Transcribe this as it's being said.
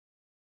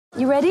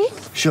You ready?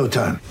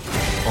 Showtime.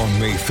 On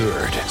May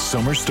 3rd,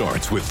 summer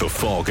starts with The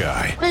Fall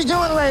Guy. Let's do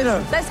it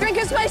later. Let's drink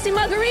a spicy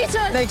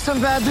margarita. Make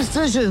some bad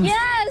decisions.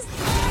 Yes!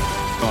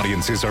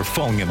 Audiences are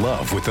falling in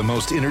love with the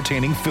most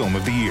entertaining film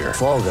of the year.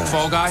 Fall Guy.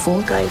 Fall Guy?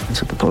 Fall Guy.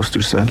 That's what the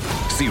poster said.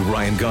 See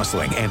Ryan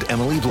Gosling and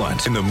Emily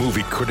Blunt in the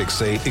movie critics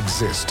say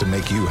exists to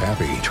make you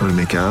happy. Trying to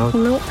make it out?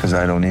 Nope. Because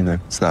I don't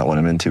either. It's not what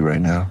I'm into right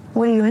now.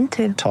 What are you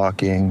into?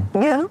 Talking.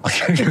 Yeah.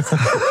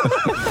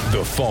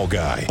 The Fall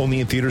Guy.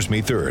 Only in theaters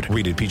May 3rd.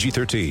 Rated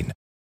PG-13.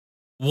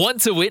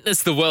 Want to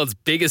witness the world's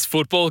biggest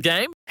football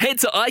game? Head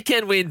to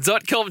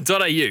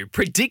iCanWin.com.au,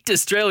 predict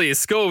Australia's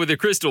score with a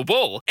crystal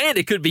ball, and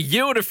it could be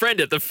you and a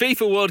friend at the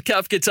FIFA World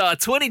Cup Qatar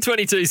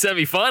 2022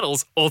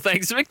 semi-finals, all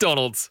thanks to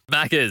McDonald's.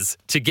 Maccas,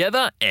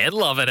 together and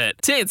loving it.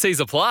 TNCs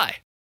apply.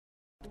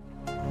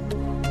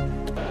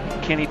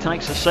 Kenny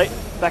takes a seat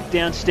back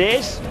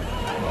downstairs.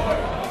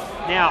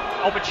 Now,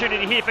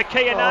 opportunity here for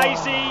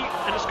Chianese,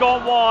 and it's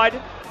gone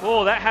wide.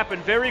 Oh, that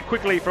happened very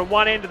quickly from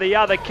one end to the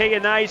other.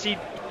 Chianese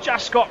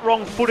just got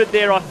wrong-footed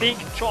there, I think.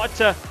 Tried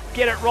to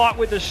get it right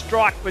with the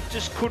strike, but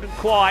just couldn't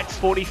quite.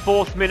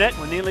 44th minute.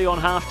 We're nearly on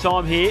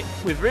half-time here,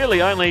 with really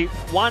only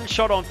one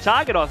shot on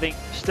target, I think,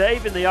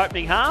 Steve, in the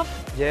opening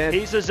half. Yeah.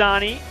 Here's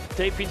Azani,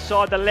 deep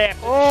inside the left.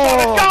 Oh,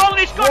 Shot a goal, and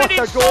he's got what it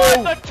a inside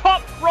goal. the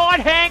top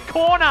right-hand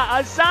corner.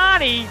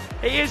 Azani,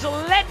 he has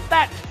let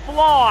that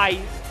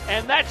fly,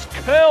 and that's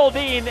curled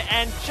in,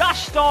 and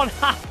just on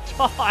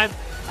half-time.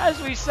 As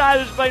we say,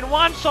 there's been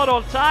one shot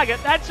on target.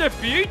 That's a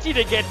beauty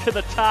to get to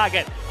the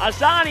target.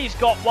 Azani's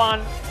got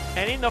one.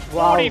 And in the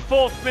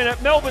 44th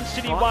minute, Melbourne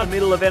City won. The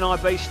middle of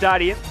NIB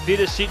Stadium.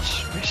 Vidicic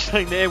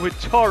wrestling there with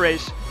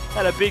Torres.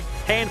 Had a big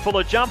handful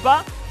of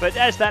jumper. But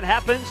as that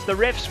happens, the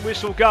ref's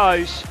whistle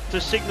goes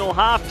to signal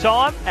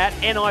half-time at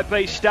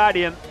NIB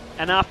Stadium.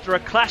 And after a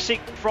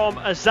classic from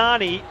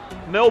Azani,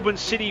 Melbourne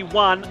City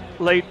 1,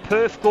 lead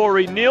Perth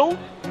Glory 0.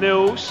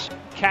 Mills,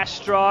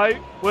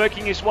 Castro,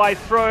 working his way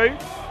through.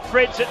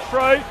 Threads it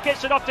through,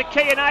 gets it off to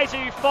Chianese,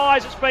 who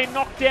fires. It's been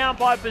knocked down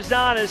by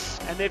Bazanas,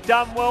 and they've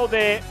done well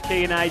there.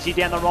 Chianese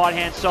down the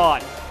right-hand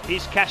side.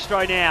 Here's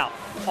Castro now,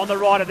 on the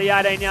right of the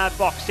 18-yard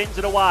box, sends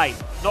it away.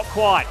 Not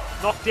quite,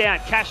 knocked down.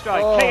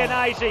 Castro,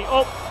 Chianese,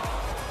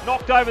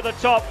 knocked over the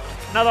top.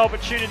 Another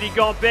opportunity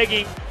gone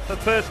begging for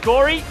Perth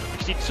Glory.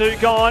 62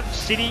 gone,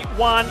 City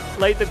 1,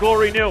 lead the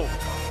Glory 0.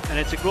 And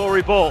it's a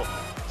Glory ball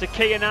to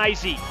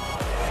Chianese.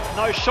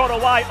 No shot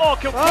away.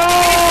 Kilkenny,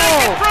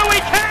 take it through, he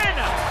can!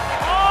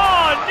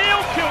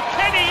 Neil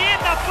Kilkenny in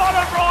the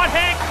bottom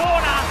right-hand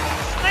corner,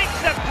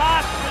 sneaks it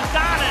past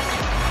Rosanis.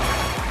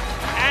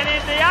 And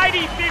in the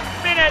 85th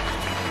minute,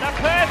 the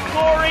Perth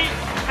Glory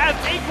have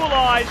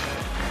equalised.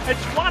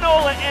 It's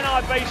 1-1 at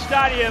NIB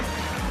Stadium.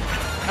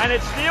 And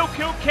it's Neil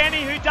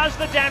Kilkenny who does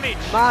the damage.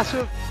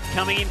 Massive.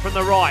 Coming in from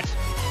the right.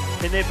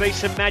 Can there be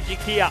some magic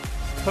here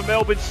for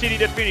Melbourne City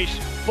to finish?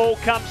 Ball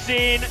comes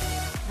in,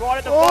 right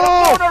at the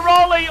bottom corner,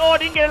 Rowley.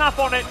 Didn't get enough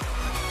on it.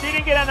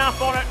 Didn't get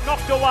enough on it,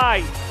 knocked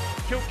away.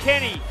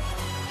 Kilkenny,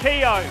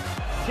 Keogh,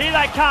 here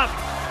they come,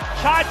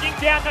 charging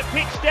down the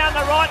pitch, down the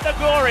right, the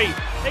Glory.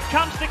 It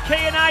comes to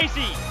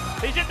Chianese.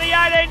 He's at the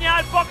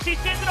 18-yard box, he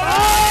sends it on.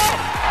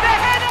 The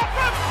header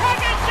from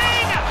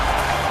Pagazine!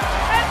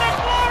 And the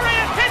Glory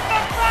have hit the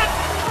front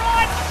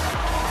right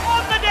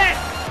on the net.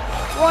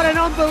 What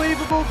an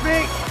unbelievable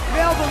break.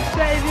 Melbourne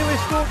City really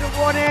spoke at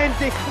one end.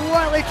 They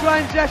quickly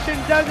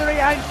transitioned down the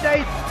right-hand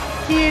side.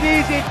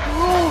 Chianese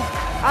drove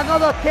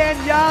another 10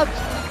 yards.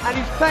 And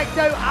he's picked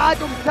out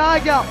Adam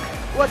Taggart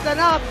with an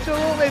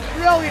absolutely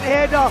brilliant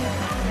header.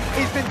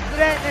 He's been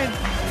threatening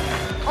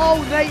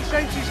all night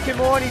since he's come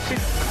on. He's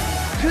had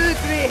two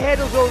great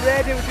headers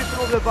already, with just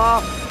over the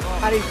bar,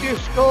 and he's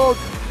just scored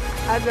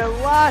in the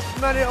last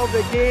minute of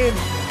the game.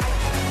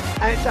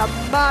 And it's a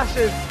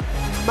massive,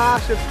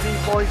 massive 3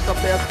 points for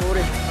Perth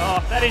Glory.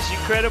 That is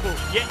incredible.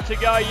 Yet to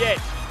go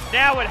yet.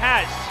 Now it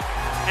has.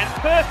 And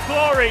Perth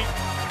Glory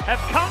have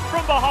come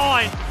from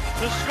behind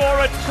to score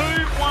a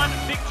 2-1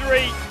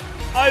 victory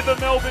over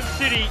Melbourne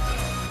City.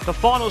 The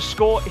final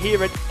score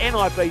here at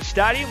NIB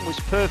Stadium was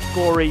Perth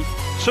Glory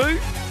 2,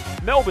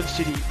 Melbourne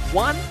City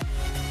 1.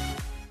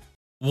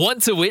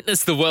 Want to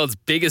witness the world's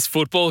biggest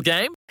football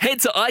game?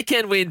 Head to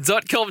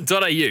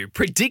iCanWin.com.au,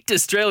 predict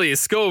Australia's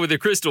score with a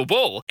crystal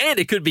ball, and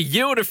it could be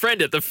you and a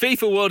friend at the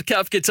FIFA World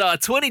Cup Qatar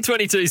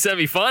 2022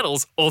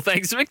 semi-finals, all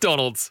thanks to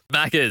McDonald's.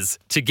 Maccas,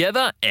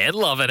 together and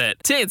loving it.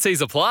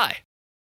 TNCs apply.